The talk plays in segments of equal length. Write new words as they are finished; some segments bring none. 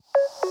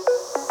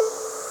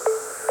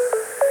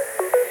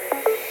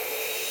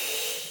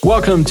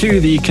Welcome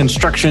to the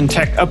Construction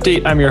Tech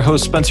Update. I'm your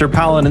host, Spencer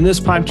Powell, and in this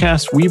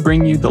podcast, we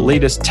bring you the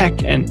latest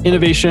tech and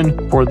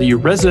innovation for the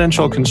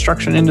residential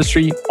construction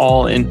industry,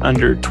 all in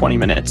under 20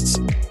 minutes.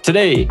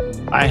 Today,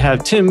 I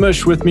have Tim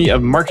Musch with me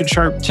of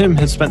MarketSharp. Tim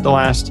has spent the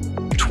last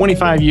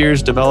 25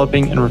 years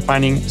developing and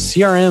refining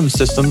CRM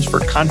systems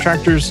for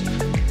contractors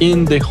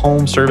in the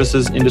home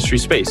services industry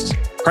space.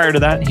 Prior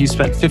to that, he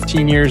spent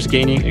 15 years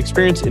gaining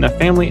experience in a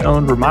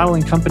family-owned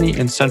remodeling company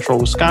in central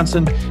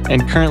Wisconsin.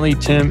 And currently,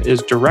 Tim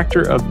is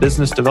Director of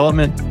Business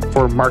Development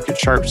for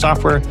MarketSharp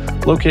Software,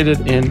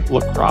 located in La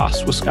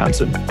Crosse,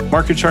 Wisconsin.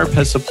 MarketSharp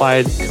has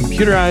supplied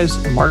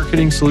computerized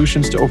marketing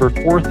solutions to over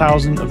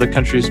 4,000 of the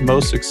country's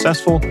most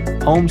successful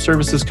home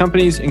services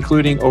companies,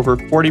 including over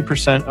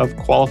 40% of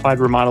Qualified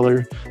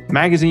Remodeler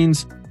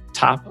Magazine's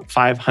top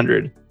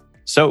 500.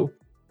 So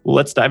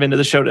let's dive into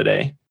the show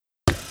today.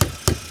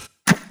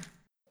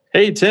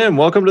 Hey, Tim,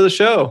 welcome to the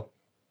show.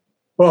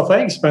 Well,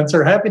 thanks,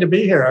 Spencer. Happy to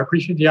be here. I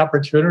appreciate the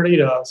opportunity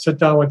to sit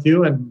down with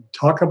you and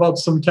talk about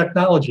some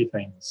technology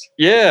things.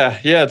 Yeah,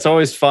 it's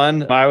always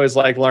fun. I always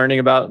like learning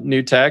about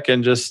new tech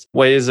and just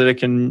ways that it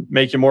can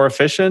make you more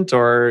efficient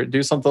or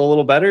do something a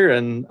little better,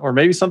 or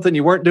maybe something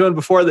you weren't doing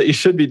before that you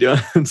should be doing.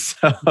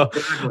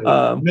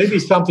 Maybe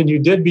something you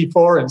did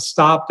before and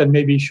stopped and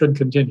maybe should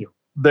continue.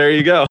 There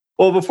you go.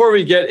 Well, before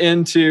we get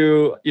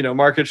into,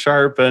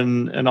 MarketSharp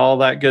and all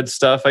that good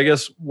stuff, I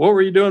guess, what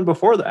were you doing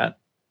before that?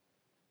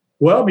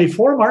 Well,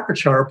 before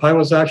MarketSharp, I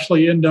was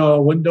actually in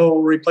the window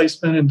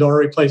replacement and door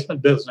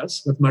replacement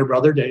business with my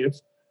brother, Dave.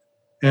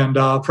 And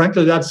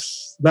frankly,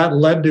 that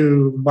led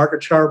to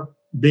MarketSharp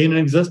being in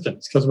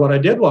existence. Because what I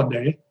did one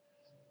day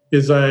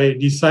is I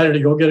decided to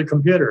go get a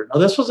computer. Now,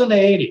 this was in the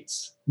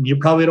 80s. And you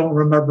probably don't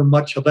remember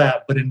much of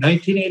that. But in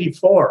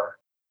 1984,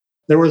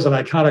 there was an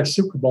iconic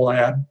Super Bowl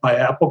ad by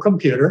Apple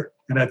Computer,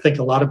 and I think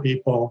a lot of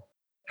people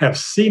have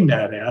seen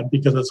that ad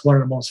because it's one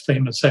of the most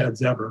famous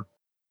ads ever.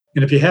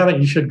 And if you haven't,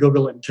 you should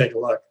Google it and take a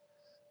look.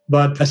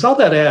 But I saw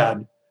that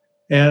ad,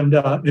 and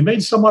it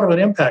made somewhat of an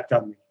impact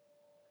on me.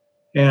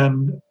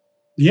 And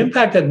the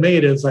impact it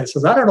made is I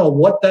said, I don't know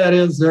what that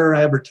is they're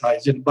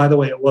advertising. By the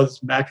way, it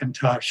was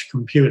Macintosh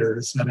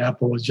computers that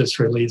Apple was just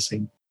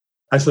releasing.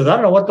 I said, I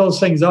don't know what those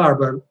things are,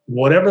 but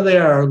whatever they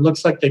are, it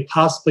looks like they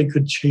possibly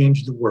could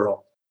change the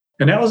world.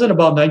 And that was in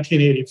about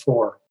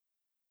 1984.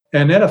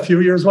 And then a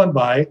few years went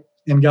by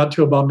and got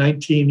to about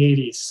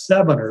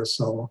 1987 or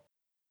so.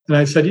 And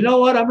I said, you know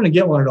what? I'm going to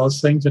get one of those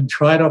things and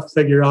try to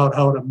figure out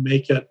how to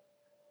make it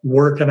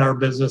work in our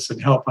business and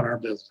help in our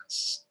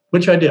business,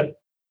 which I did.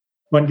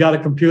 When I got a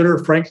computer,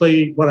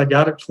 frankly, what I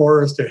got it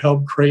for is to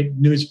help create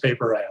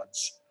newspaper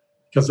ads,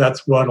 because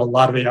that's what a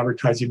lot of the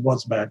advertising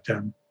was back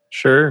then.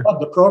 Sure. But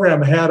the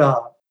program had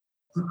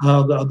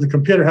the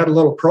computer had a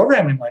little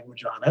programming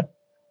language on it.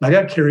 I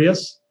got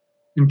curious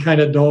and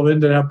kind of dove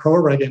into that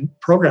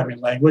programming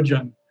language.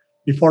 And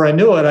before I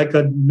knew it, I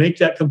could make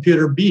that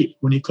computer beep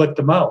when you clicked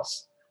the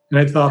mouse. And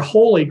I thought,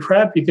 holy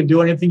crap, you can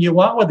do anything you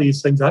want with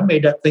these things. I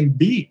made that thing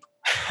beep.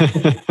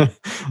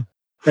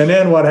 And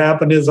then what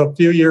happened is a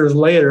few years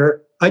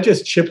later, I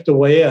just chipped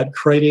away at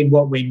creating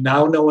what we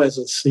now know as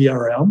a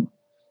CRM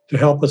to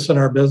help us in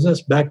our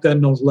business. Back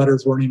then, those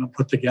letters weren't even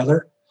put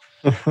together.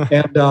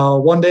 And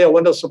one day a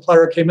window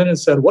supplier came in and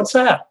said, what's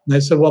that? And I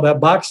said, well, that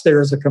box there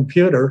is a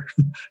computer.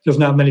 Because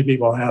not many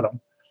people had them.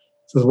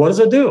 He says, what does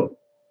it do?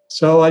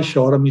 So I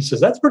showed him. He says,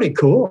 that's pretty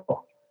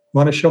cool.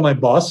 Want to show my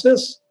boss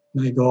this?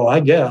 And I go,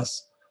 I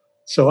guess.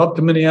 So up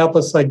to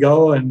Minneapolis I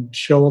go and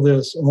show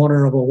this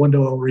owner of a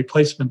window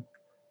replacement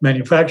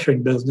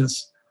manufacturing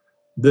business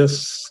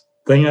this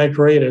thing I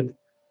created.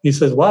 He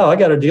says, wow, I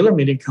got a dealer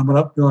meeting coming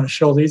up. You want to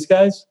show these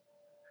guys?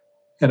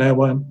 And I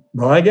went,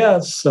 well, I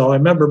guess. So I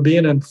remember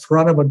being in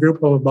front of a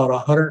group of about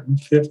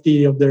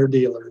 150 of their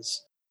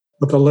dealers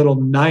with a little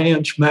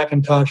 9-inch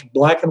Macintosh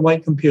black and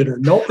white computer,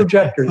 no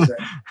projectors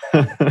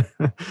there,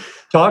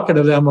 talking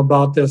to them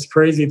about this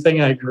crazy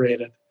thing I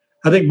created.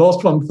 I think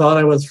most of them thought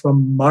I was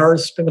from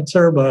Mars,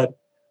 Spencer, but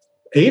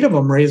 8 of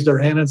them raised their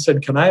hand and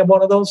said, can I have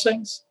one of those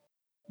things?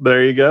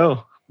 There you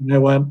go. And I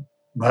went,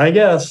 I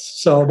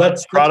guess. So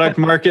that's product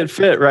market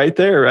fit right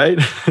there, right?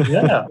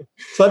 Yeah.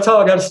 So that's how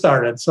I got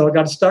started. So I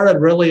got started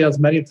really, as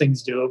many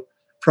things do,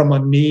 from a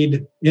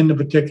need in the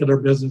particular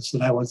business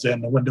that I was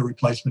in, the window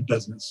replacement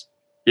business.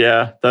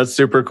 Yeah, that's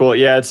super cool.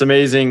 Yeah, it's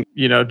amazing.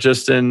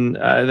 Just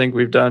I think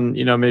we've done,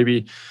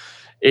 maybe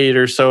 8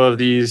 or so of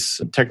these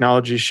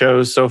technology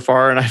shows so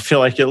far. And I feel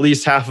like at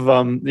least half of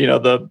them,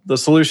 the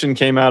solution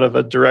came out of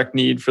a direct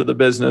need for the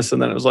business.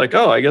 And then it was like,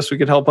 oh, I guess we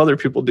could help other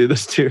people do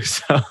this too.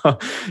 So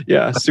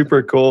yeah,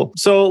 super cool.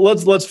 So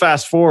let's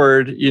fast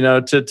forward,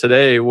 to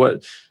today.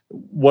 What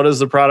does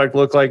the product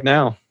look like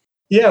now?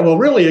 Yeah, well,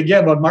 really,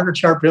 again, what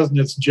MarketSharp is in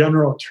its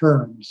general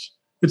terms,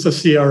 it's a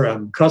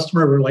CRM,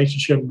 customer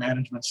relationship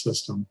management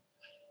system.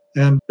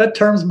 And that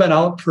term's been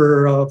out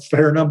for a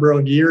fair number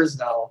of years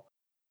now.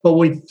 But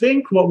we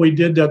think what we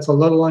did that's a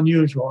little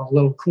unusual, a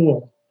little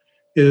cool,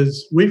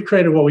 is we've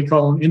created what we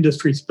call an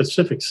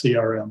industry-specific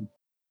CRM.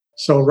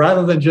 So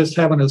rather than just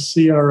having a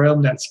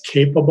CRM that's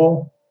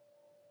capable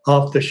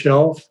off the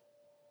shelf,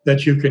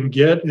 that you can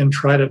get and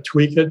try to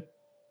tweak it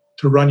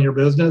to run your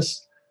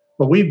business.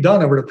 What we've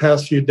done over the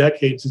past few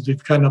decades is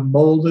we've kind of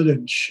molded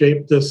and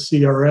shaped this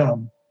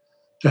CRM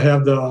to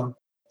have the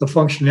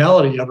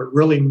functionality of it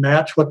really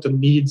match what the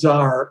needs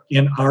are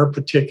in our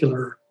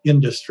particular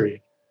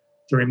industry,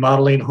 the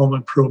remodeling, home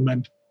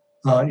improvement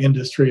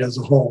industry as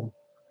a whole.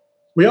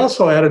 We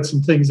also added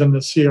some things in the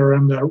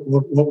CRM that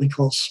what we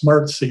call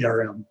smart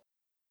CRM,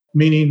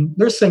 meaning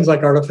there's things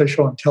like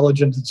artificial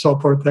intelligence and so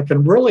forth that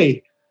can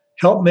really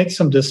help make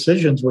some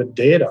decisions with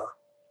data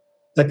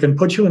that can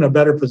put you in a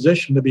better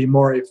position to be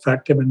more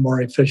effective and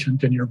more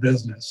efficient in your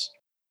business.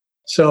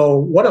 So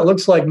what it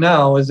looks like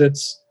now is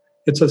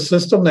it's a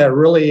system that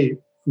really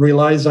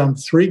relies on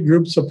three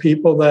groups of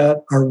people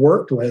that are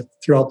worked with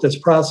throughout this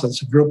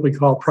process: a group we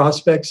call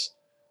prospects,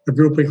 a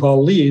group we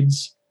call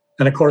leads,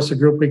 and of course, a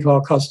group we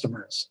call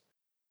customers.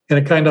 And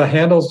it kind of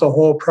handles the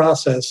whole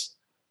process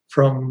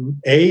from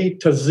A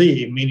to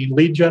Z, meaning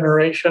lead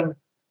generation,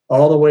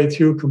 all the way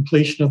through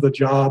completion of the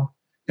job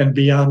and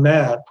beyond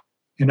that.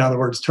 In other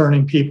words,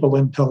 turning people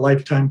into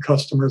lifetime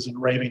customers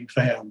and raving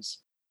fans.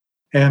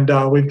 And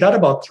we've got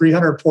about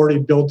 340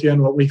 built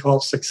in what we call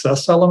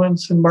success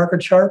elements in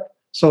MarketSharp.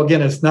 So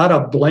again, it's not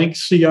a blank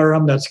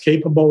CRM that's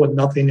capable with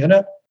nothing in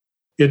it.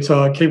 It's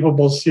a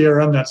capable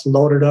CRM that's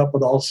loaded up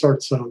with all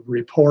sorts of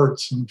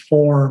reports and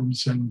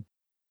forms and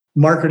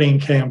marketing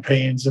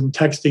campaigns and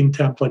texting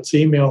templates,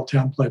 email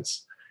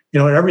templates,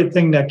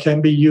 everything that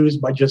can be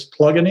used by just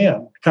plugging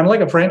in, kind of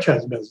like a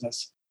franchise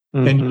business,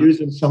 and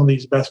using some of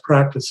these best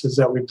practices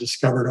that we've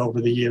discovered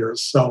over the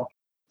years. So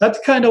that's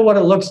kind of what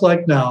it looks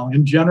like now.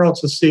 In general,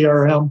 it's a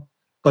CRM,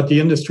 but the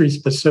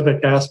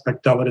industry-specific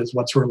aspect of it is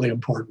what's really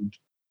important.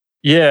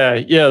 Yeah,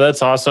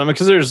 that's awesome.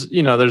 Because there's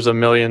a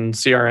million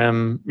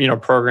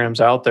CRM, programs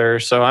out there.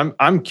 So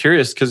I'm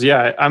curious because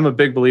I'm a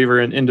big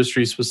believer in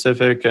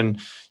industry-specific and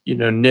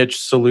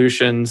niche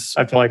solutions.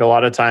 I feel like a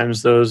lot of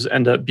times those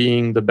end up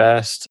being the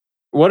best.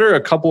 What are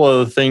a couple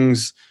of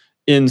things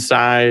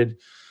inside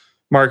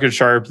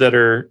MarketSharp that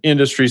are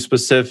industry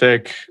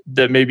specific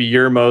that maybe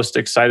you're most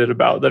excited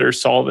about that are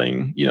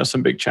solving,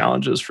 some big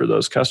challenges for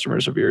those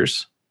customers of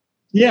yours?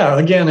 Yeah,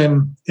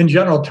 again, in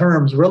general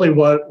terms, really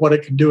what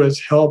it can do is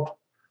help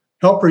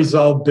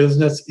resolve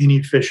business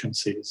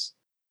inefficiencies.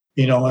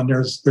 And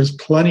there's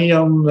plenty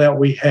of them that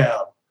we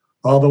have,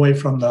 all the way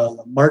from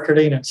the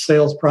marketing and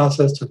sales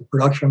process to the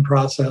production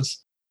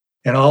process,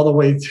 and all the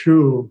way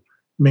through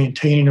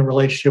maintaining a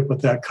relationship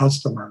with that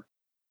customer.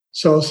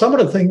 So some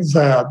of the things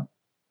that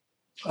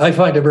I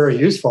find it very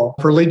useful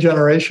for lead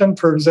generation,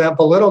 for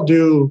example, it'll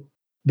do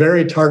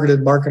very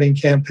targeted marketing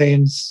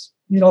campaigns,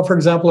 for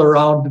example,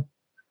 around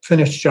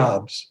finished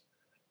jobs,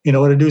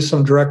 to do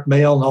some direct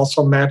mail and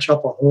also match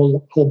up a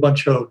whole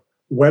bunch of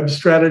web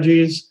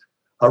strategies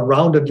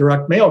around a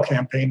direct mail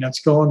campaign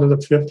that's going to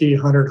the 50,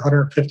 100,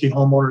 150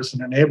 homeowners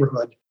in a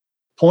neighborhood,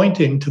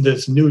 pointing to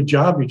this new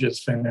job you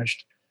just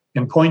finished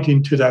and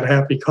pointing to that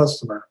happy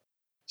customer.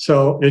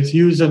 So it's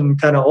using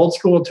kind of old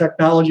school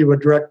technology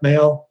with direct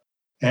mail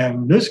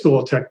and new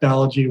school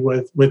technology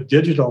with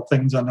digital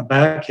things on the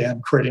back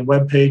end, creating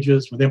web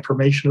pages with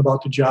information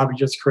about the job you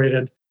just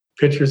created,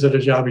 pictures of the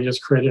job you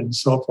just created, and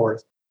so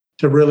forth,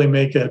 to really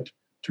make it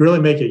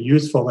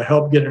useful to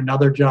help get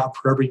another job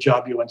for every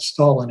job you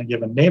install in a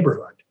given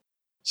neighborhood.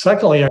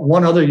 Secondly,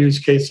 one other use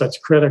case that's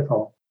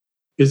critical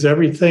is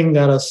everything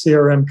that a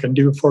CRM can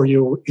do for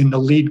you in the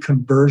lead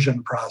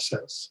conversion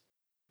process.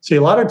 See,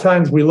 a lot of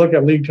times we look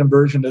at lead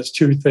conversion as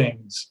two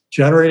things: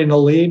 generating a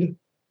lead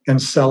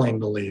and selling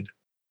the lead.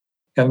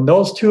 And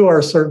those two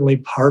are certainly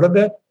part of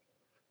it,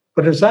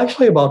 but there's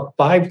actually about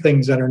 5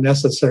 things that are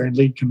necessary in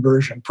lead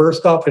conversion.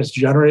 First off, it's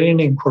generating an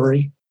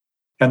inquiry,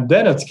 and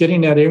then it's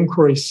getting that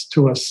inquiry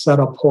to a set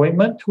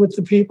appointment with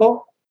the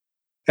people,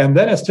 and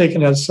then it's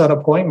taking that set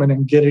appointment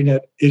and getting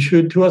it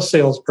issued to a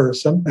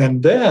salesperson.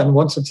 And then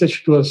once it's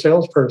issued to a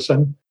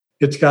salesperson,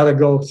 it's got to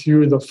go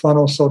through the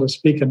funnel, so to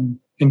speak, and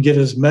get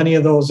as many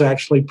of those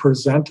actually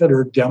presented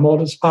or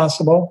demoed as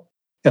possible.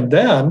 And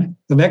then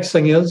the next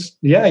thing is,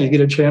 you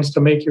get a chance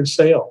to make your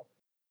sale.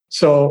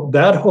 So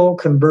that whole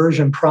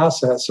conversion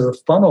process, or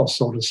funnel,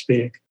 so to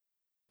speak,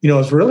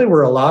 is really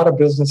where a lot of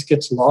business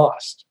gets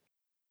lost.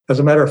 As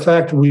a matter of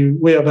fact,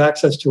 we have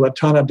access to a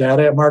ton of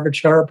data at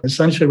MarketSharp,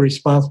 essentially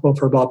responsible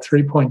for about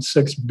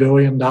 $3.6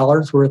 billion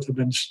worth of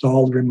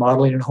installed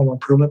remodeling and home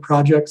improvement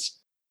projects.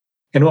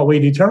 And what we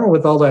determine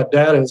with all that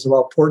data is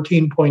about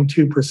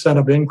 14.2%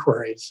 of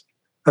inquiries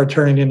are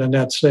turning into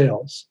net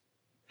sales.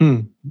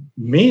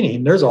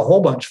 Meaning there's a whole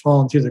bunch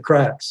falling through the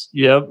cracks.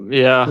 Yep.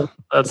 Yeah,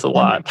 that's a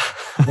lot.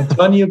 A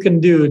ton you can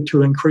do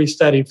to increase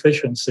that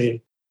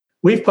efficiency.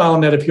 We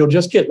found that if you'll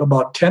just get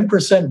about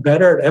 10%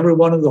 better at every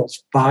one of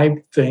those 5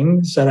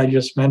 things that I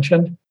just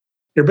mentioned,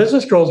 your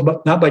business grows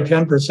not by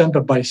 10%,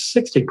 but by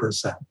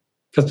 60%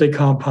 because they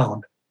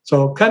compound.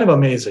 So kind of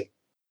amazing.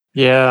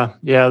 Yeah,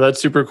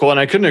 that's super cool. And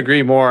I couldn't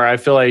agree more. I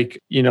feel like,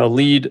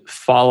 lead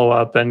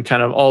follow-up and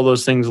kind of all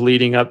those things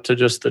leading up to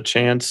just the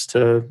chance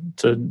to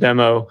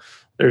demo,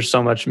 there's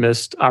so much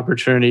missed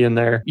opportunity in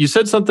there. You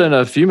said something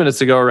a few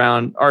minutes ago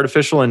around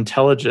artificial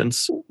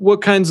intelligence.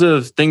 what kinds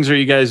of things are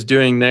you guys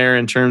doing there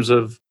in terms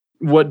of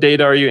what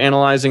data are you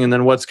analyzing and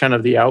then what's kind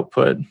of the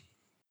output?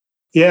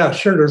 Yeah,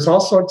 sure. There's all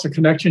sorts of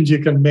connections you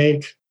can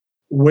make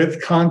with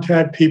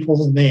contact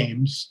people's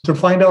names to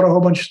find out a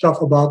whole bunch of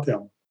stuff about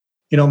them.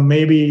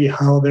 Maybe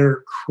how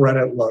their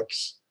credit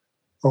looks,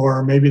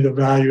 or maybe the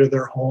value of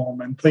their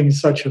home and things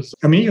such as,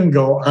 you can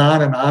go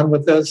on and on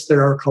with this.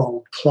 There are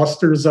called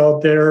clusters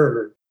out there,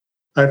 or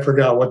I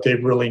forgot what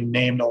they've really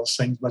named those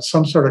things, but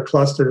some sort of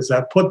clusters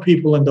that put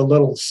people into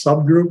little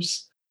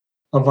subgroups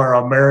of our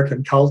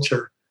American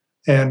culture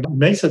and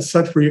makes it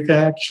such where you can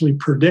actually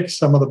predict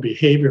some of the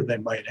behavior they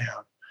might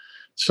have.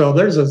 So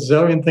there's a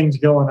zillion things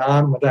going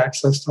on with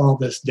access to all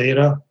this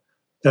data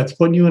that's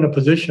putting you in a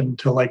position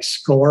to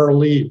score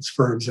leads,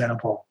 for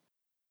example,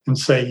 and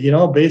say,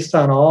 based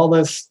on all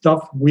this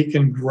stuff we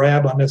can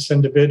grab on this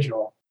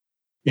individual,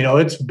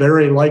 it's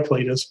very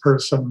likely this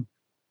person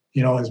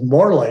is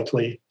more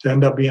likely to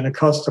end up being a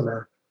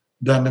customer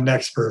than the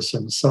next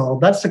person. So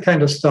that's the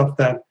kind of stuff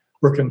that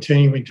we're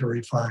continuing to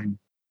refine.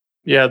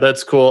 Yeah,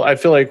 that's cool. I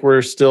feel like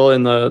we're still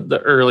in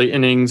the early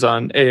innings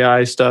on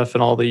AI stuff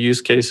and all the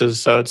use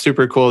cases. So it's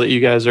super cool that you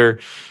guys are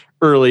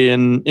early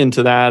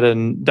into that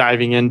and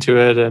diving into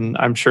it. And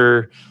I'm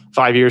sure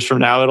 5 years from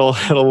now,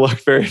 it'll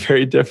look very,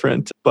 very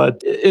different.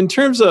 But in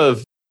terms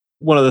of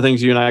one of the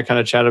things you and I kind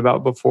of chatted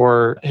about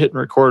before hitting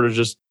record is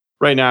just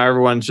right now,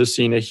 everyone's just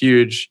seeing a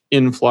huge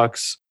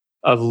influx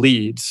of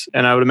leads.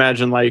 And I would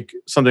imagine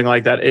something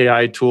like that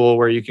AI tool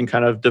where you can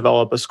kind of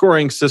develop a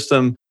scoring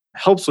system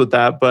helps with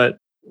that. But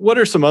what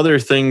are some other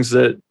things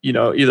that,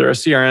 either a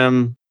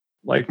CRM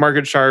like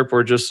MarketSharp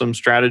or just some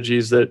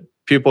strategies that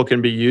people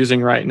can be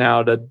using right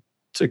now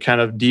to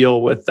kind of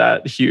deal with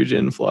that huge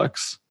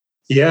influx?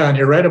 Yeah, and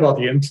you're right about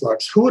the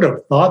influx. Who would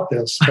have thought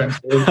this?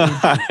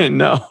 I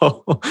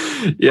know.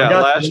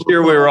 Yeah, last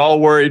year we were all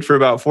worried for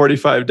about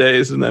 45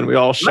 days and then we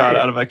all shot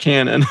out of a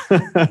cannon.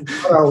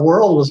 Our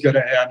world was going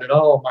to end, and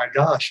oh my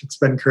gosh, it's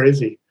been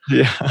crazy.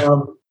 Yeah.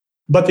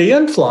 But the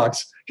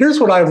influx, here's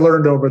what I've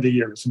learned over the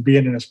years of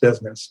being in this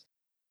business.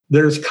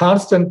 There's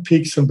constant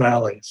peaks and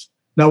valleys.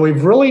 Now,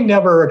 we've really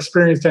never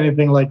experienced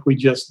anything like we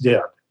just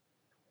did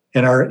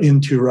and are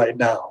into right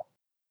now.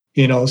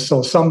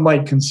 So some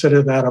might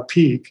consider that a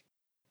peak.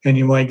 And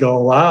you might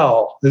go,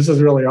 wow, this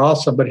is really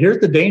awesome. But here's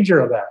the danger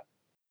of that.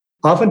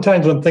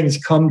 Oftentimes when things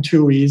come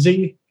too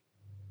easy,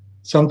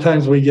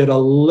 sometimes we get a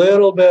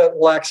little bit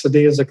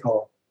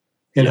lackadaisical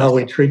in how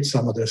we treat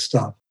some of this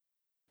stuff.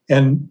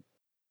 And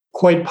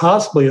quite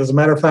possibly, as a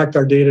matter of fact,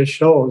 our data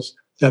shows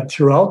that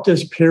throughout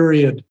this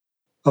period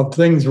of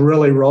things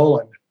really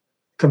rolling,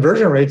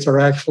 conversion rates are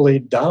actually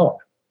down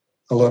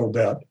a little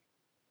bit,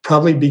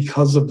 probably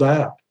because of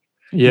that.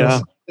 Yeah.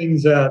 Some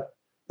things that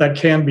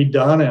can be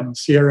done and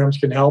CRMs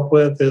can help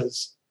with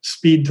is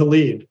speed to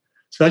lead,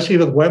 especially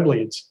with web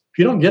leads. If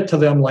you don't get to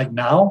them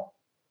now,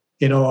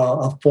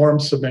 a form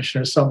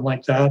submission or something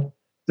like that,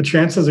 the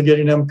chances of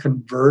getting them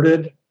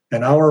converted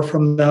an hour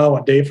from now,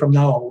 a day from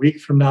now, a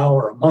week from now,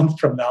 or a month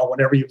from now,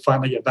 whenever you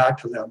finally get back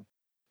to them,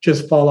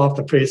 just fall off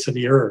the face of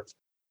the earth.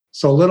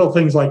 So little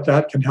things like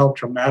that can help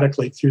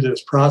dramatically through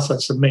this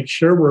process and make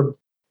sure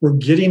we're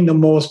getting the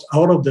most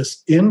out of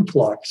this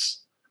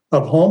influx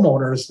of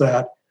homeowners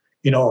that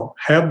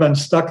have been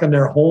stuck in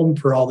their home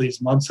for all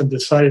these months and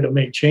decided to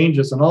make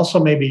changes, and also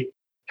maybe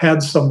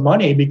had some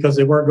money because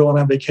they weren't going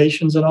on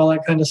vacations and all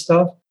that kind of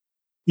stuff.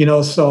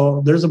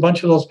 So there's a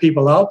bunch of those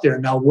people out there.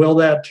 Now, will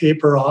that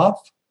taper off?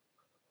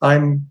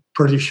 I'm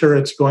pretty sure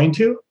it's going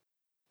to.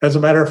 As a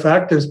matter of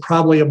fact, there's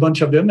probably a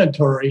bunch of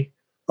inventory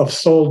of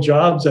sold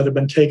jobs that have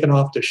been taken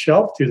off the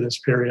shelf through this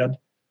period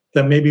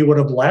that maybe would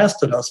have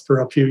lasted us for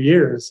a few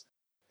years.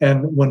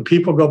 And when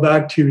people go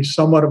back to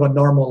somewhat of a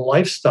normal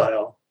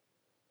lifestyle,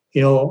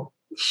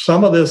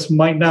 some of this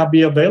might not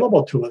be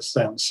available to us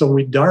then. So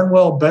we darn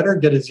well better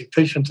get as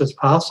efficient as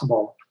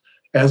possible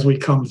as we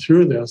come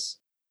through this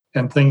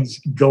and things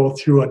go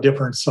through a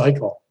different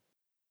cycle.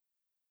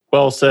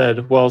 Well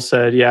said. Well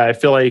said. Yeah, I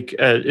feel like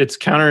it's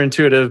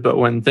counterintuitive, but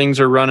when things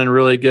are running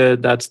really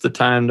good, that's the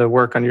time to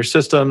work on your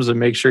systems and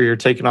make sure you're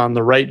taking on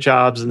the right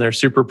jobs and they're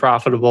super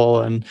profitable.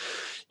 And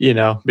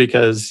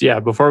because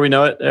before we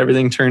know it,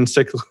 everything turns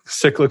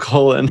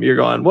cyclical and you're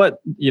going,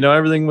 what?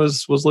 Everything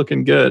was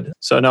looking good.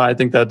 So no, I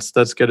think that's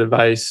good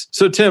advice.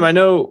 So Tim, I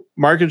know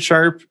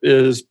MarketSharp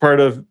is part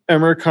of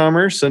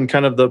EmerCommerce and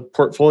kind of the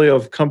portfolio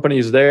of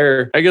companies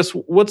there. I guess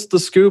what's the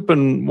scoop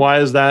and why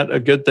is that a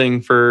good thing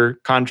for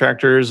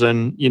contractors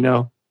and,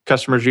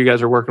 customers you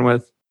guys are working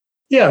with?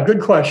 Yeah,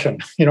 good question.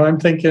 I'm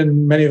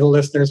thinking many of the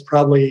listeners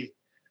probably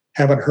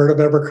haven't heard of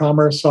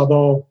EmerCommerce,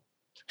 although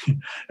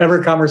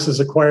EmerCommerce has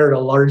acquired a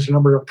large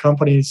number of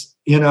companies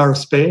in our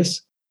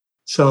space.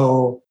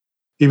 So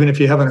even if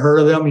you haven't heard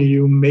of them,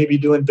 you may be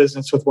doing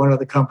business with one of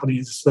the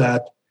companies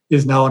that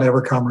is now an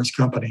EmerCommerce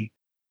company.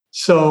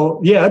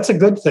 So yeah, it's a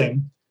good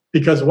thing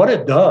because what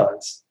it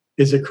does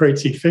is it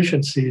creates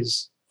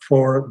efficiencies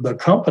for the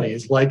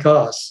companies like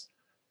us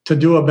to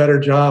do a better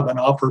job and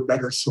offer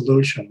better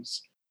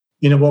solutions.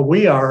 What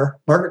we are,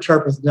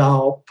 MarketSharp is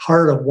now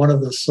part of one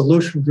of the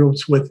solution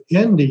groups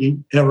within the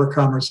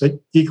EverCommerce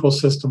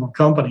ecosystem of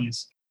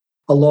companies,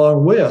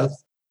 along with,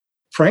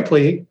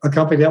 frankly, a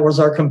company that was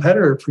our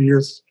competitor for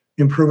years,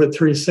 Improve It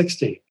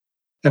 360,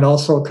 and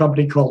also a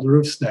company called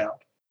RoofSnap.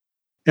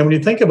 And when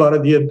you think about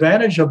it, the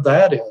advantage of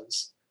that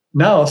is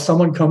now if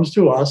someone comes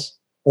to us,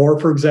 or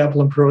for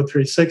example, Improve It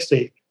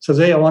 360, says,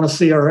 hey, I want a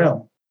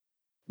CRM.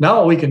 Now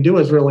what we can do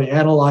is really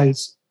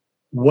analyze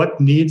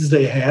what needs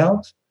they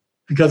have,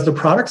 because the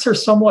products are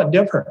somewhat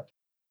different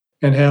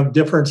and have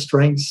different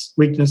strengths,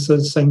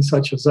 weaknesses, things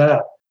such as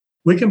that.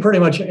 We can pretty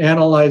much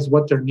analyze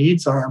what their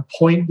needs are and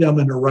point them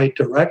in the right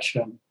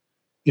direction,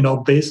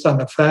 based on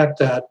the fact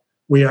that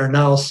we are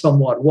now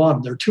somewhat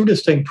one. They're two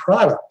distinct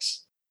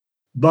products,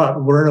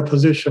 but we're in a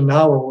position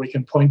now where we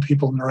can point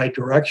people in the right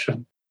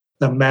direction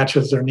that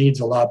matches their needs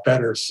a lot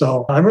better.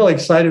 So I'm really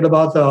excited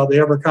about the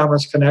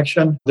EverCommerce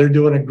connection. They're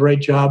doing a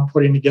great job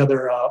putting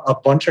together a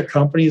bunch of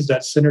companies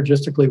that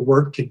synergistically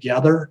work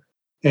together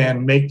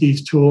and make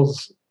these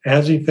tools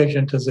as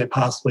efficient as they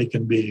possibly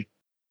can be.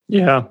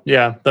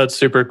 Yeah, that's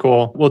super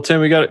cool. Well, Tim,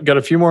 we got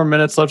a few more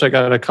minutes left. I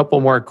got a couple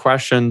more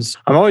questions.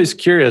 I'm always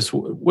curious,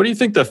 what do you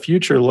think the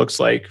future looks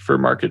like for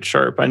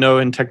MarketSharp? I know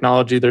in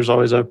technology, there's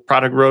always a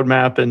product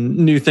roadmap and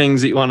new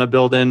things that you want to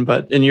build in,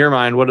 but in your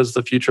mind, what does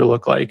the future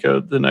look like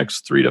the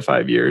next 3 to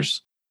 5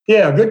 years?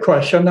 Yeah, good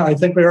question. I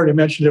think we already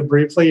mentioned it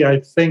briefly. I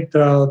think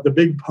the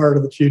big part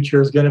of the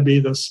future is going to be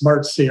the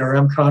smart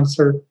CRM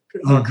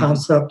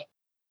concept,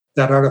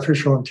 that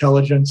artificial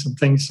intelligence and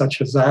things such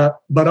as that.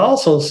 But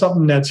also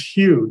something that's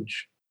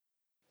huge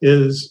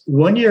is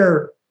when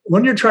you're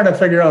trying to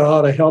figure out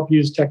how to help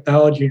use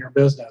technology in your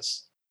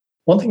business,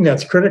 one thing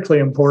that's critically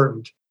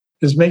important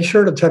is make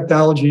sure the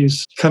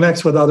technologies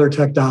connects with other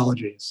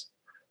technologies.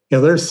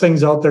 There's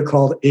things out there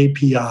called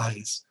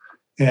APIs.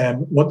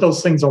 And what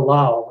those things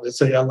allow is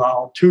they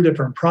allow two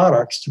different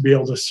products to be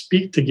able to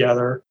speak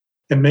together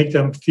and make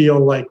them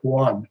feel like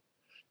one.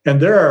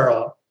 And there are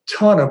a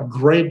ton of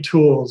great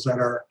tools that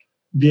are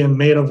being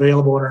made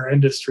available in our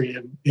industry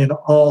in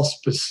all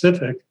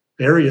specific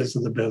areas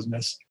of the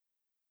business.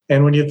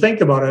 And when you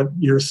think about it,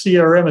 your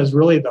CRM is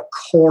really the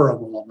core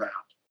of all that.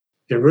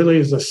 It really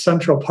is a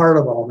central part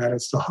of all that.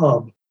 It's the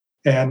hub.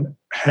 And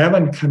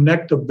having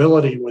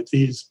connectability with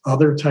these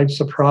other types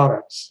of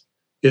products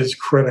is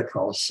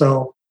critical.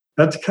 So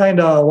that's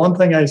kind of one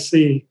thing I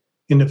see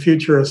in the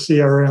future of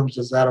CRMs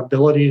is that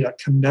ability to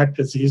connect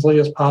as easily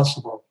as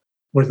possible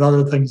with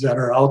other things that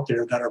are out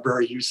there that are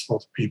very useful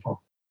to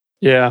people.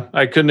 Yeah,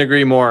 I couldn't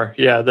agree more.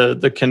 Yeah,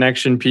 the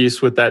connection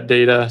piece with that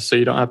data, so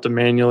you don't have to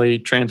manually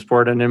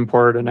transport and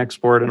import and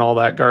export and all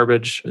that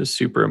garbage is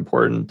super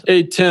important.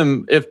 Hey,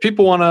 Tim, if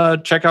people want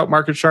to check out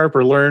MarketSharp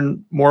or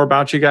learn more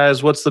about you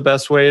guys, what's the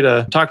best way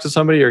to talk to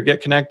somebody or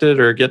get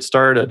connected or get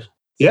started?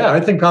 Yeah, I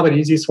think probably the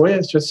easiest way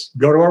is just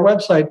go to our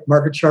website,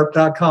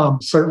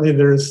 marketsharp.com. Certainly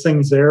there's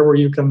things there where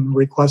you can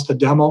request a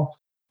demo.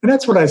 And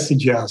that's what I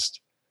suggest.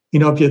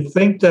 If you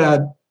think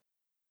that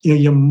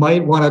you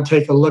might want to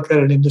take a look at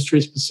an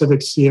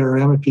industry-specific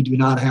CRM if you do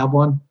not have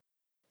one.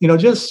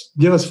 Just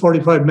give us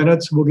 45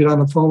 minutes. We'll get on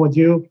the phone with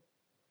you,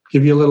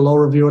 give you a little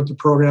overview of what the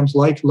program's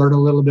like, learn a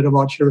little bit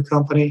about your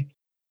company,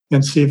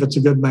 and see if it's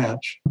a good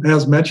match.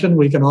 As mentioned,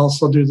 we can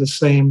also do the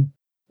same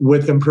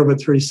with Improve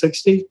It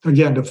 360,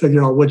 again, to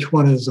figure out which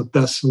one is the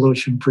best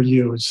solution for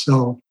you.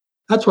 So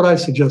that's what I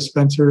suggest,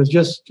 Spencer, is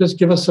just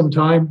give us some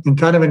time. And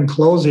kind of in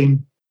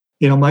closing,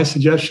 my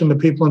suggestion to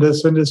people in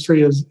this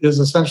industry is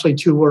essentially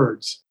 2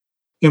 words: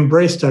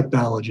 embrace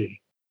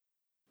technology.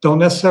 Don't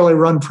necessarily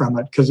run from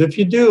it, because if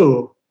you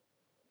do,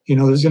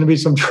 there's going to be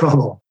some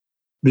trouble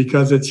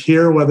because it's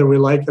here whether we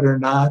like it or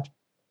not,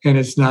 and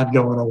it's not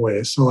going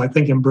away. So I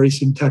think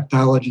embracing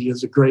technology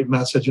is a great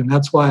message, and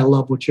that's why I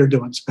love what you're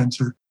doing,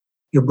 Spencer.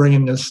 You're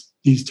bringing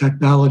these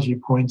technology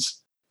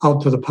points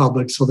out to the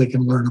public so they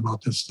can learn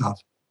about this stuff.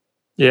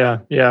 Yeah.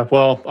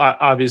 Well,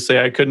 obviously,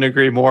 I couldn't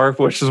agree more,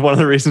 which is one of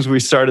the reasons we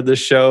started this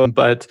show.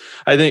 But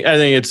I think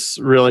it's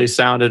really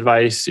sound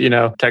advice.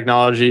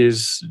 Technology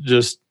is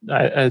just,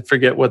 I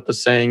forget what the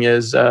saying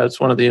is. It's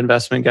one of the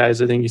investment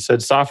guys. I think he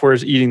said, software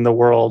is eating the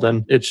world.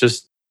 And it's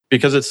just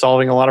because it's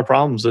solving a lot of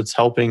problems. It's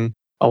helping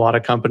a lot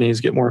of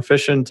companies get more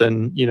efficient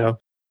and,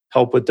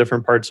 help with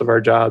different parts of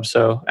our job.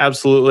 So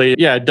absolutely.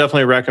 Yeah, I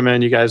definitely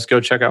recommend you guys go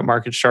check out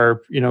MarketSharp,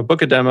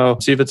 book a demo,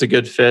 see if it's a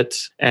good fit.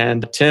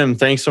 And Tim,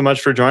 thanks so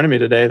much for joining me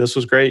today. This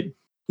was great.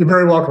 You're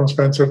very welcome,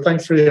 Spencer.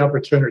 Thanks for the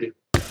opportunity.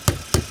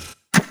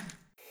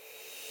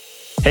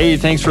 Hey,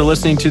 thanks for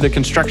listening to the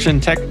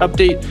Construction Tech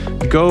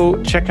Update. Go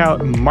check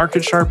out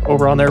MarketSharp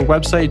over on their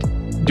website,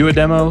 do a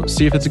demo,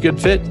 see if it's a good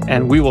fit,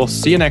 and we will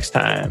see you next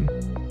time.